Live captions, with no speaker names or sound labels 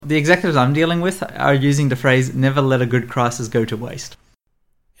the executives I'm dealing with are using the phrase, never let a good crisis go to waste.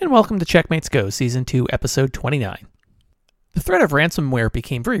 And welcome to Checkmates Go, Season 2, Episode 29. The threat of ransomware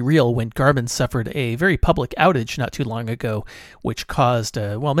became very real when Garmin suffered a very public outage not too long ago, which caused,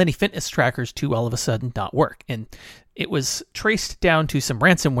 many fitness trackers to all of a sudden not work. And it was traced down to some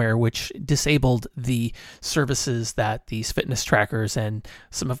ransomware, which disabled the services that these fitness trackers and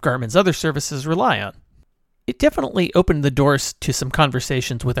some of Garmin's other services rely on. It definitely opened the doors to some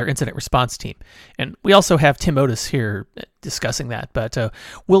conversations with our incident response team. And we also have Tim Otis here discussing that. But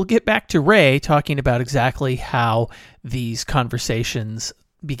we'll get back to Ray talking about exactly how these conversations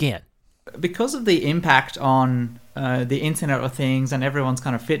began. Because of the impact on the Internet of Things and everyone's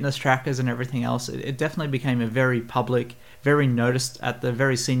kind of fitness trackers and everything else, it definitely became a very public, very noticed at the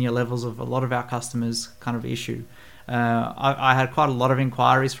very senior levels of a lot of our customers kind of issue. I had quite a lot of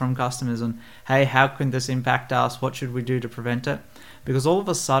inquiries from customers on, hey, how can this impact us? What should we do to prevent it? Because all of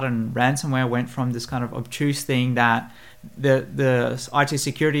a sudden, ransomware went from this kind of obtuse thing that the IT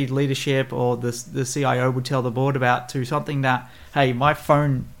security leadership or the CIO would tell the board about to something that, hey, my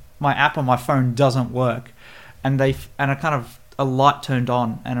app on my phone doesn't work. And a light turned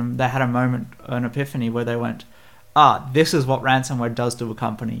on, and they had a moment, an epiphany where they went, this is what ransomware does to a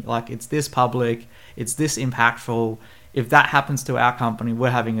company. Like, it's this public, it's this impactful. If that happens to our company,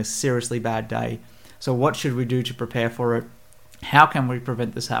 we're having a seriously bad day. So what should we do to prepare for it? How can we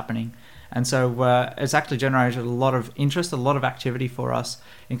prevent this happening? And so it's actually generated a lot of interest, a lot of activity for us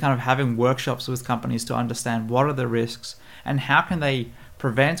in kind of having workshops with companies to understand what are the risks and how can they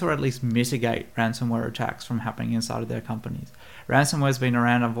prevent or at least mitigate ransomware attacks from happening inside of their companies. Ransomware has been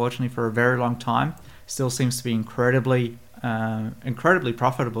around, unfortunately, for a very long time. Still seems to be incredibly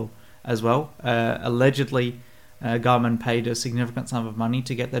profitable as well. Allegedly, Garmin paid a significant sum of money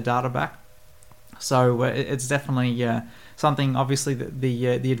to get their data back. So it's definitely something, obviously, that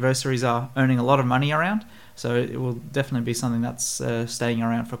the adversaries are earning a lot of money around. So it will definitely be something that's staying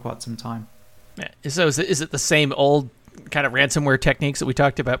around for quite some time. Yeah. So is it the same old kind of ransomware techniques that we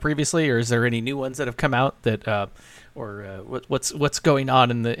talked about previously, or is there any new ones that have come out that, what's going on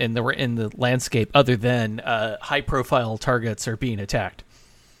in the landscape other than high profile targets are being attacked?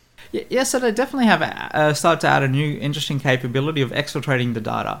 Yeah, so they definitely have started to add a new interesting capability of exfiltrating the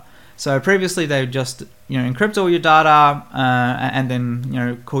data. So previously they would just encrypt all your data and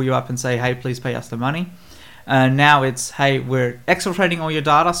then call you up and say, hey, please pay us the money. Now it's, hey, we're exfiltrating all your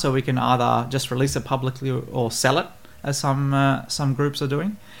data, so we can either just release it publicly or sell it, as some groups are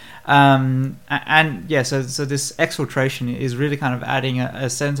doing. So this exfiltration is really kind of adding a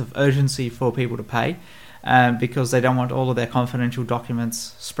sense of urgency for people to pay, because they don't want all of their confidential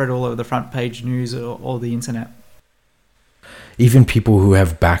documents spread all over the front page news or the internet. Even people who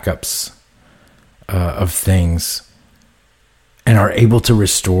have backups of things and are able to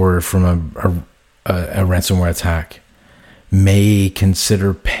restore from a ransomware attack may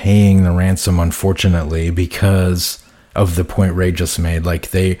consider paying the ransom, unfortunately, because of the point Ray just made.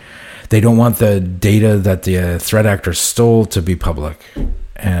 Like they don't want the data that the threat actor stole to be public,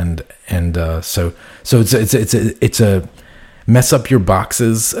 and so it's a mess up your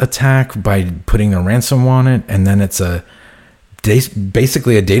boxes attack by putting a ransom on it, and then it's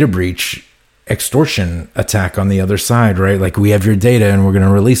basically a data breach extortion attack on the other side, right? Like, we have your data and we're going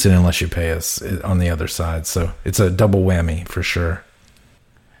to release it unless you pay us on the other side. So it's a double whammy for sure.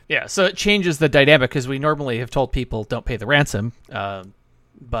 Yeah, so it changes the dynamic, because we normally have told people don't pay the ransom,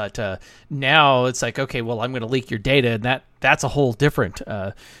 but now it's like, okay, well, I'm going to leak your data, and that's a whole different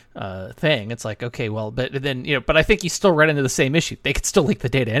thing. It's like, okay, well, but then but I think you still run into the same issue. They could still leak the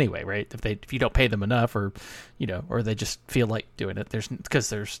data anyway, right? If you don't pay them enough, or or they just feel like doing it. There's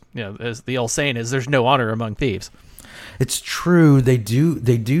as the old saying is, there's no honor among thieves. It's true. They do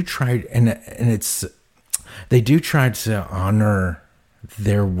try, and they do try to honor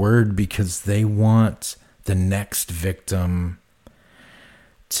their word, because they want the next victim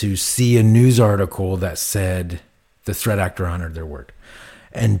to see a news article that said the threat actor honored their word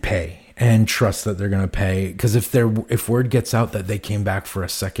and pay and trust that they're going to pay. Because if word gets out that they came back for a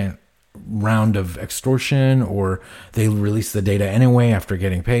second round of extortion, or they release the data anyway after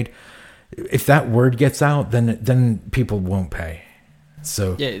getting paid, if that word gets out, then people won't pay.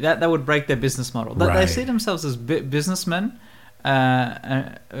 So yeah, that would break their business model. Right. They see themselves as businessmen,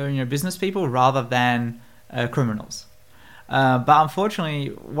 business people, rather than criminals. But unfortunately,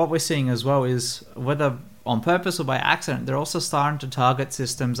 what we're seeing as well is, whether on purpose or by accident, they're also starting to target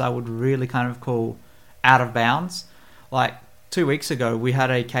systems I would really kind of call out of bounds. Like 2 weeks ago, we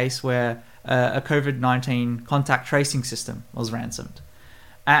had a case where a COVID-19 contact tracing system was ransomed.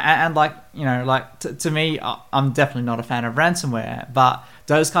 And like, you know, like to me, I'm definitely not a fan of ransomware, but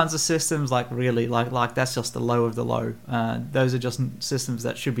those kinds of systems, like really, like that's just the low of the low. Those are just systems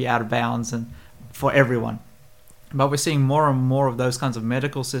that should be out of bounds and for everyone. But we're seeing more and more of those kinds of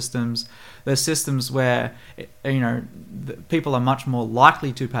medical systems. There's systems where, you know, people are much more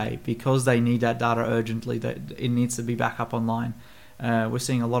likely to pay because they need that data urgently, that it needs to be back up online. We're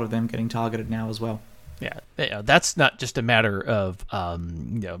seeing a lot of them getting targeted now as well. Yeah, that's not just a matter of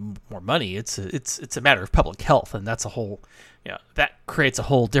more money. It's a matter of public health, and that's a whole, that creates a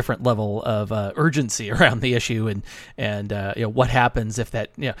whole different level of urgency around the issue, and what happens if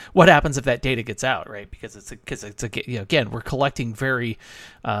that data gets out, right? Because again, we're collecting very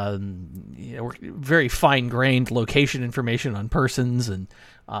very fine-grained location information on persons, and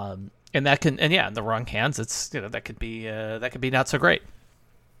that can, and in the wrong hands, it's that could be not so great.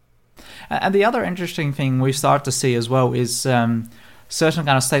 And the other interesting thing we start to see as well is certain kind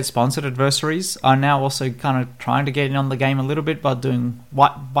of state-sponsored adversaries are now also kind of trying to get in on the game a little bit by doing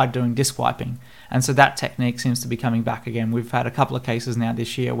disk wiping, and so that technique seems to be coming back again. We've had a couple of cases now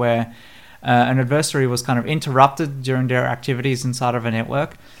this year where an adversary was kind of interrupted during their activities inside of a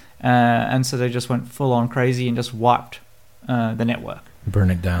network, and so they just went full-on crazy and just wiped the network.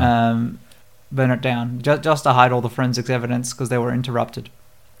 Burn it down. Just to hide all the forensics evidence because they were interrupted.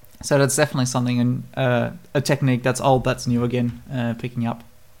 So that's definitely something, a technique that's old, that's new again, picking up.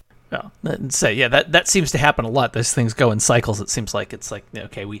 Well, that seems to happen a lot. Those things go in cycles. It seems like it's like,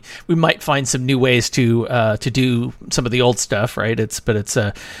 okay, we might find some new ways to do some of the old stuff, right? But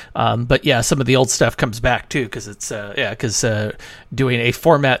some of the old stuff comes back too, because doing a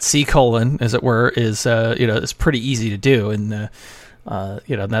format C:, as it were, is pretty easy to do, and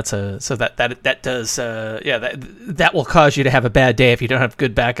that will cause you to have a bad day if you don't have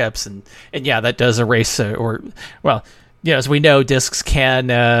good backups, and that does erase as we know, disks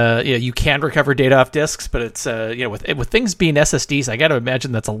can you can recover data off disks, but it's with things being SSDs, I got to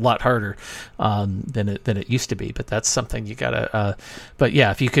imagine that's a lot harder than it used to be. But that's something you gotta.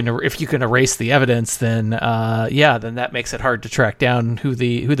 If you can erase the evidence, then that makes it hard to track down who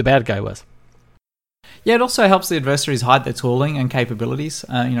the bad guy was. Yeah, it also helps the adversaries hide their tooling and capabilities.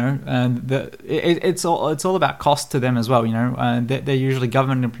 It's all about cost to them as well. They're usually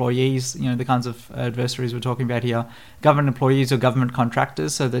government employees. The kinds of adversaries we're talking about here, government employees or government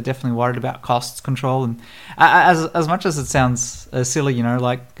contractors. So they're definitely worried about cost control. And as much as it sounds silly,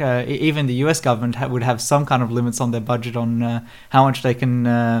 even the U.S. government would have some kind of limits on their budget on how much they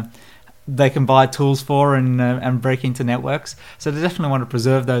can buy tools for and break into networks. So they definitely want to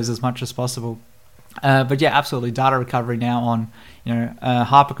preserve those as much as possible. Absolutely, data recovery now on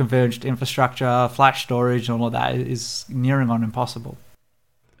hyperconverged infrastructure, flash storage, and all of that is nearing on impossible.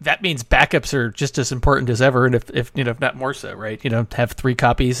 That means backups are just as important as ever, and if not more so, right? Have 3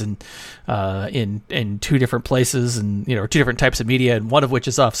 copies and in 2 different places, and 2 different types of media, and one of which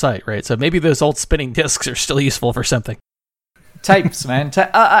is offsite, right? So maybe those old spinning disks are still useful for something. Tapes, man.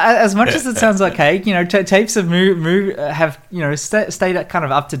 As much as it sounds archaic, tapes have stayed kind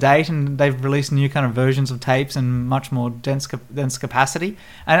of up to date, and they've released new kind of versions of tapes and much more dense capacity.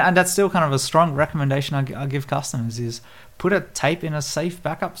 And that's still kind of a strong recommendation I give customers is put a tape in a safe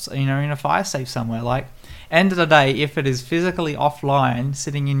backup, in a fire safe somewhere. Like, end of the day, if it is physically offline,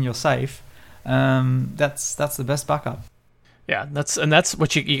 sitting in your safe, that's the best backup. Yeah, that's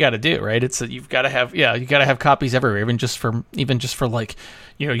what you got to do, right? It's you've got to have copies everywhere, even just for like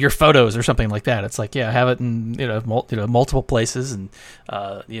your photos or something like that. It's like have it in multiple places, and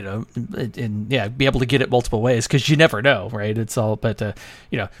be able to get it multiple ways, because you never know, right? It's all but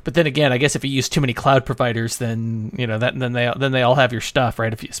then again, I guess if you use too many cloud providers, then then they all have your stuff,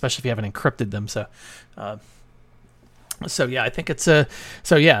 right? Especially if you haven't encrypted them, so. I think it's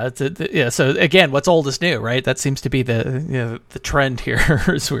So again, what's old is new, right? That seems to be the trend here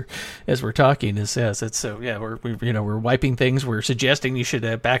as we're talking. We're wiping things. We're suggesting you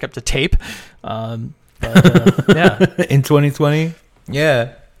should back up to tape. In 2020,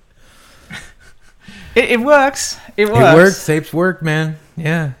 yeah, it works. It works. Tapes work, man.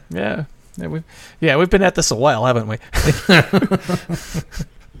 Yeah. We've been at this a while, haven't we?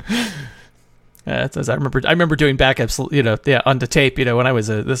 I remember doing backups, onto tape. When I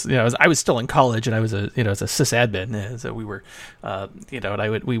was I was still in college, and I was as a sysadmin. So we were,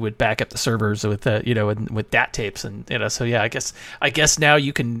 and we would back up the servers with with DAT tapes, and I guess now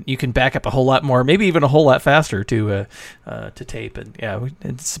you can back up a whole lot more, maybe even a whole lot faster to tape, and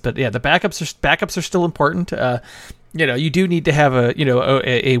the backups are still important. you do need to have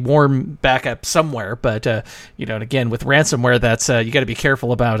a warm backup somewhere, but and again, with ransomware, that's you got to be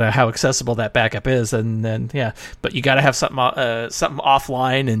careful about how accessible that backup is, and then but you got to have something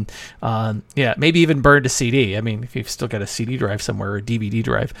offline, and maybe even burned a CD. I mean, if you've still got a CD drive somewhere or a DVD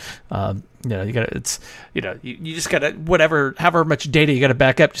drive, you got you just got to however much data you got to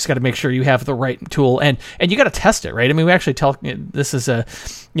back up, just got to make sure you have the right tool, and you got to test it, right? I mean, we actually this is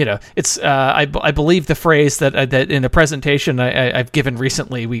it's I believe the phrase that in a presentation I've given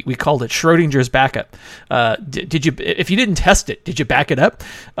recently, we called it Schrodinger's backup. Did you, if you didn't test it, did you back it up?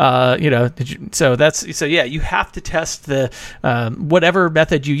 You have to test the whatever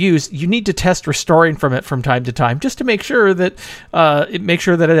method you use. You need to test restoring from it from time to time, just to make sure that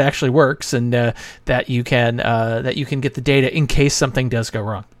it actually works, and that you can get the data in case something does go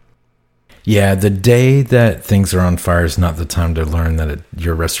wrong. Yeah, the day that things are on fire is not the time to learn that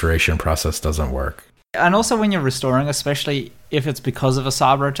your restoration process doesn't work. And also when you're restoring, especially if it's because of a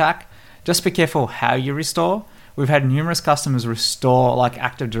cyber attack, just be careful how you restore. We've had numerous customers restore like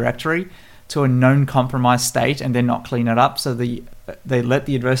Active Directory to a known compromised state and then not clean it up, so they let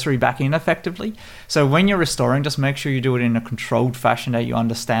the adversary back in effectively. So when you're restoring, just make sure you do it in a controlled fashion, that you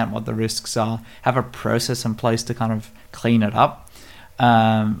understand what the risks are, have a process in place to kind of clean it up.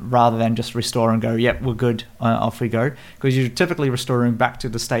 Rather than just restore and go, yep, we're good, off we go. Because you're typically restoring back to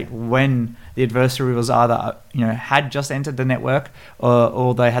the state when the adversary was either had just entered the network,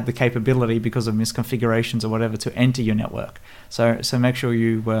 or they had the capability because of misconfigurations or whatever to enter your network. So make sure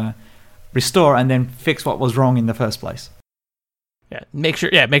you restore and then fix what was wrong in the first place. Make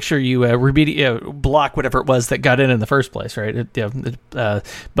sure you block whatever it was that got in the first place, right?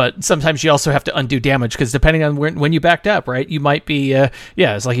 But sometimes you also have to undo damage, because depending on when you backed up, right, you might be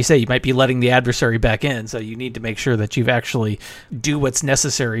it's like you say, you might be letting the adversary back in, so you need to make sure that you've actually do what's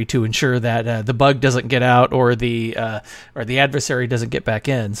necessary to ensure that the bug doesn't get out, or the adversary doesn't get back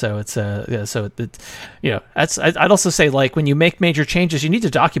in. So it's I'd also say, like, when you make major changes, you need to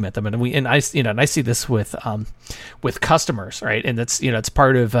document them, and I see this with customers, right? And it's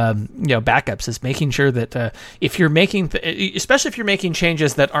part of backups, is making sure that if you're making especially if you're making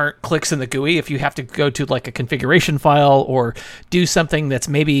changes that aren't clicks in the GUI, if you have to go to like a configuration file or do something that's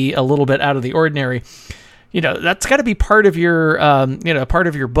maybe a little bit out of the ordinary, that's got to be part of your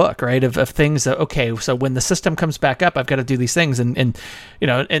book, right? Of things that, okay, so when the system comes back up, I've got to do these things, and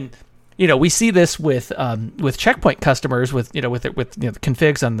we see this with Checkpoint customers with the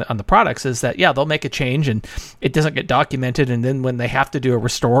configs on the products, is that they'll make a change and it doesn't get documented, and then when they have to do a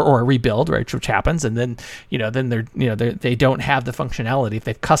restore or a rebuild, right, which happens, and then they don't have the functionality. If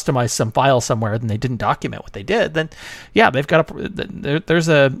they've customized some file somewhere and they didn't document what they did, then they've got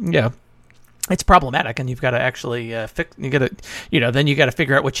it's problematic, and you've got to actually fix. You got to, then you got to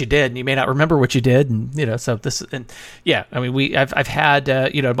figure out what you did, and you may not remember what you did, and so this, and I mean, I've had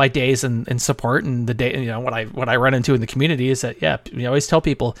my days in support, and the day, what I run into in the community is that I always tell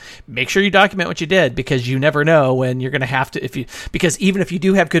people, make sure you document what you did, because you never know when you're going to have to, because even if you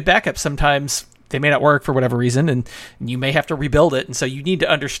do have good backups, sometimes they may not work for whatever reason, and you may have to rebuild it. And so you need to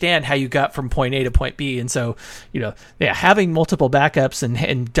understand how you got from point A to point B. And so, having multiple backups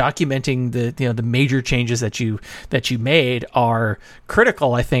and documenting the major changes that you made are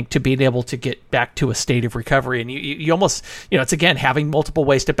critical, I think, to being able to get back to a state of recovery. And you almost, it's again, having multiple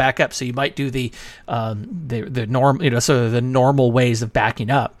ways to back up. So you might do the norm, so the normal ways of backing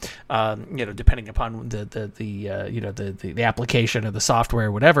up, depending upon the application or the software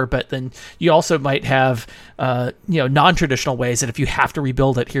or whatever. But then you also might have non-traditional ways that if you have to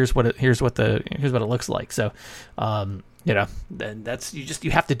rebuild it, here's what it looks like. So then that's you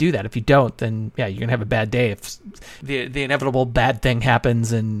have to do that. If you don't, then you're gonna have a bad day if the inevitable bad thing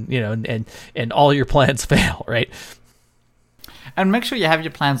happens, and and all your plans fail, right? And make sure you have your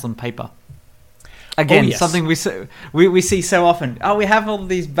plans on paper. Again, something we see so often. Oh, we have all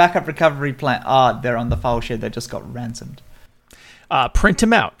these backup recovery plans. They're on the file share that just got ransomed. Print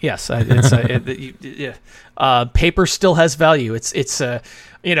them out. Yes, paper still has value. It's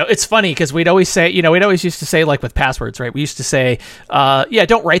funny because we'd always used to say, like with passwords, right? We used to say,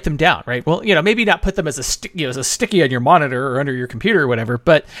 don't write them down, right? Well, maybe not put them as a sticky on your monitor or under your computer or whatever,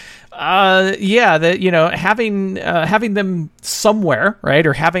 but having them somewhere, right,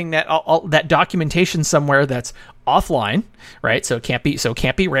 or having that documentation somewhere that's offline, right? So it can't be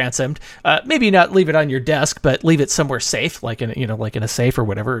ransomed. Maybe not leave it on your desk, but leave it somewhere safe, like in a safe or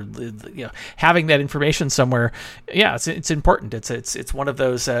whatever. Having that information somewhere, it's important. It's one of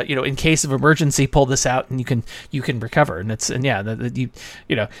those, in case of emergency, pull this out and you can recover. And I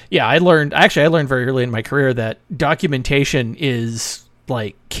learned very early in my career that documentation is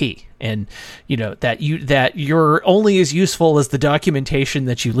like key. and that you're only as useful as the documentation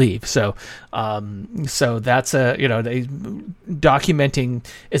that you leave. So that's documenting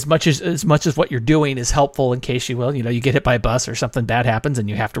as much as what you're doing is helpful in case you get hit by a bus or something bad happens and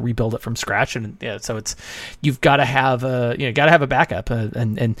you have to rebuild it from scratch. And so you've got to have a backup,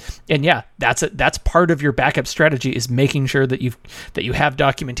 and that's part of your backup strategy, is making sure that you have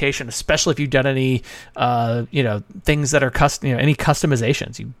documentation, especially if you've done any things that are any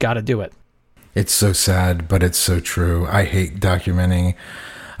customizations. You've got to do it. It's so sad, but it's so true. I hate documenting.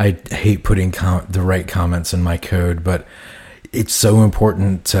 I hate putting the right comments in my code, but it's so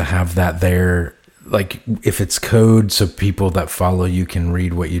important to have that there. Like, if it's code, so people that follow you can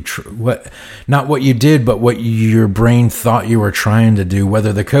read not what you did, but what your brain thought you were trying to do.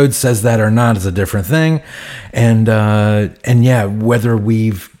 Whether the code says that or not is a different thing. And whether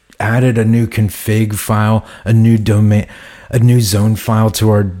we've added a new config file, a new domain, a new zone file to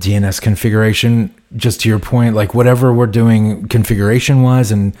our DNS configuration, just to your point, like whatever we're doing configuration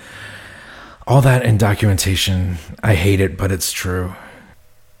wise and all that in documentation, I hate it, but it's true.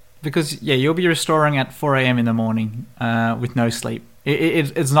 Because you'll be restoring at 4 a.m. in the morning with no sleep.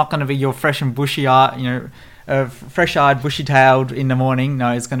 It's not going to be your fresh and bushy-eyed, fresh-eyed, bushy-tailed in the morning.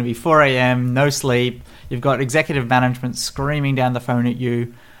 No, it's going to be 4 a.m., no sleep. You've got executive management screaming down the phone at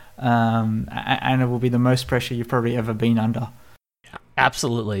you, and it will be the most pressure you've probably ever been under.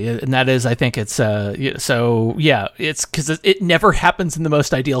 Absolutely. And that is, I think it's, it's because it never happens in the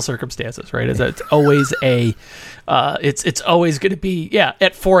most ideal circumstances, right? It's always it's always going to be,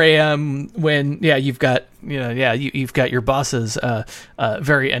 at 4 a.m. when, you've got, you've got your bosses,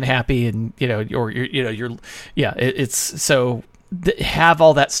 very unhappy and, it's so, have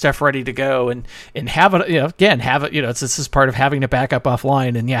all that stuff ready to go and have it, this is part of having a backup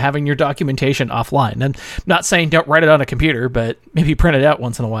offline and having your documentation offline. And I'm not saying don't write it on a computer, but maybe print it out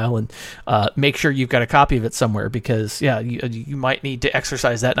once in a while and make sure you've got a copy of it somewhere, because you might need to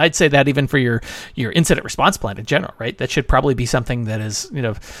exercise that. And I'd say that even for your incident response plan in general, right? That should probably be something that is,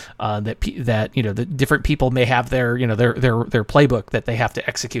 the different people may have their playbook that they have to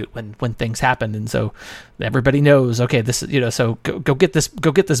execute when things happen. And so everybody knows, okay, this is, so go get this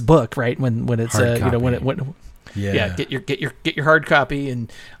book, right? When it's get your hard copy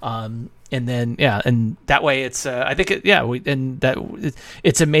and then and that way it's I think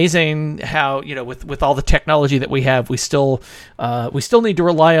it's amazing how with all the technology that we have, we still need to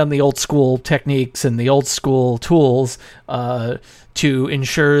rely on the old school techniques and the old school tools to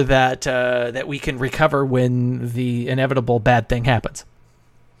ensure that we can recover when the inevitable bad thing happens.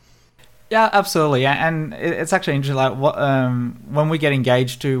 Yeah, absolutely, and it's actually interesting. Like when we get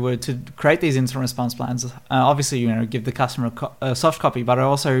engaged to create these incident response plans, obviously give the customer a soft copy, but I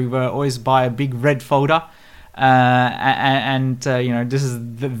also always buy a big red folder, and this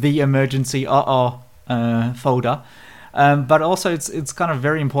is the emergency folder. But also it's kind of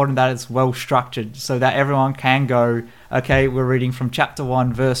very important that it's well structured so that everyone can go, okay, we're reading from chapter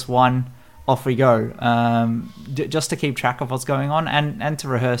 1, verse 1. Off we go, just to keep track of what's going on and to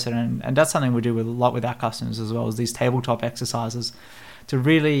rehearse it. And that's something we do a lot with our customers as well, as these tabletop exercises to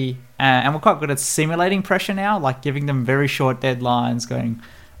really, and we're quite good at simulating pressure now, like giving them very short deadlines, going,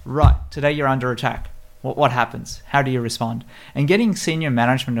 right, today you're under attack. What happens? How do you respond? And getting senior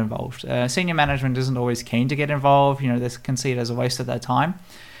management involved. Senior management isn't always keen to get involved. They can see it as a waste of their time.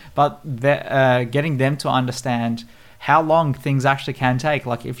 But getting them to understand how long things actually can take.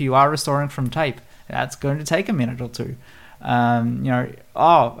 Like if you are restoring from tape, that's going to take a minute or two.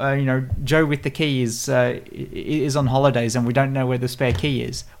 Joe with the key is on holidays and we don't know where the spare key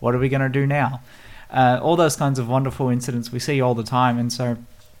is. What are we going to do now? All those kinds of wonderful incidents we see all the time. And so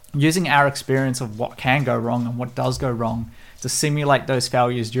using our experience of what can go wrong and what does go wrong to simulate those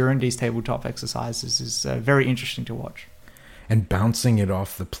failures during these tabletop exercises is very interesting to watch. And bouncing it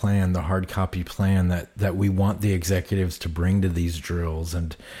off the plan, the hard copy plan that we want the executives to bring to these drills.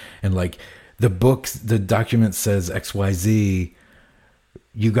 And like the document says XYZ,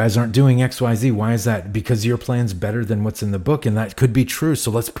 you guys aren't doing XYZ. Why is that? Because your plan's better than what's in the book. And that could be true.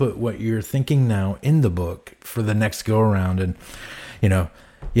 So let's put what you're thinking now in the book for the next go around. And,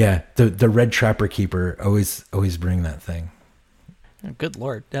 the red trapper keeper, always bring that thing. Good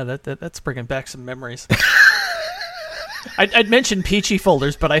Lord. Yeah, that's bringing back some memories. I'd mentioned Peachy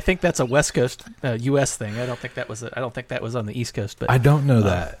folders, but I think that's a West Coast U.S. thing. I don't think that was on the East Coast. But I don't know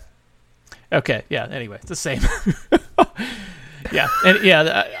that. Okay, yeah. Anyway, it's the same. Yeah, and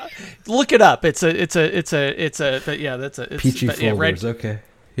look it up. It's Peachy folders. Okay,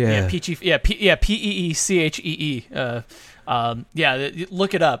 yeah, Peachy. PEECHEE.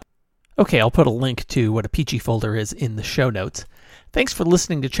 Look it up. Okay, I'll put a link to what a Peachy folder is in the show notes. Thanks for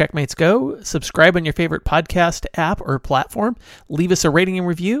listening to Checkmates Go. Subscribe on your favorite podcast app or platform. Leave us a rating and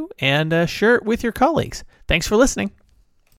review, and share it with your colleagues. Thanks for listening.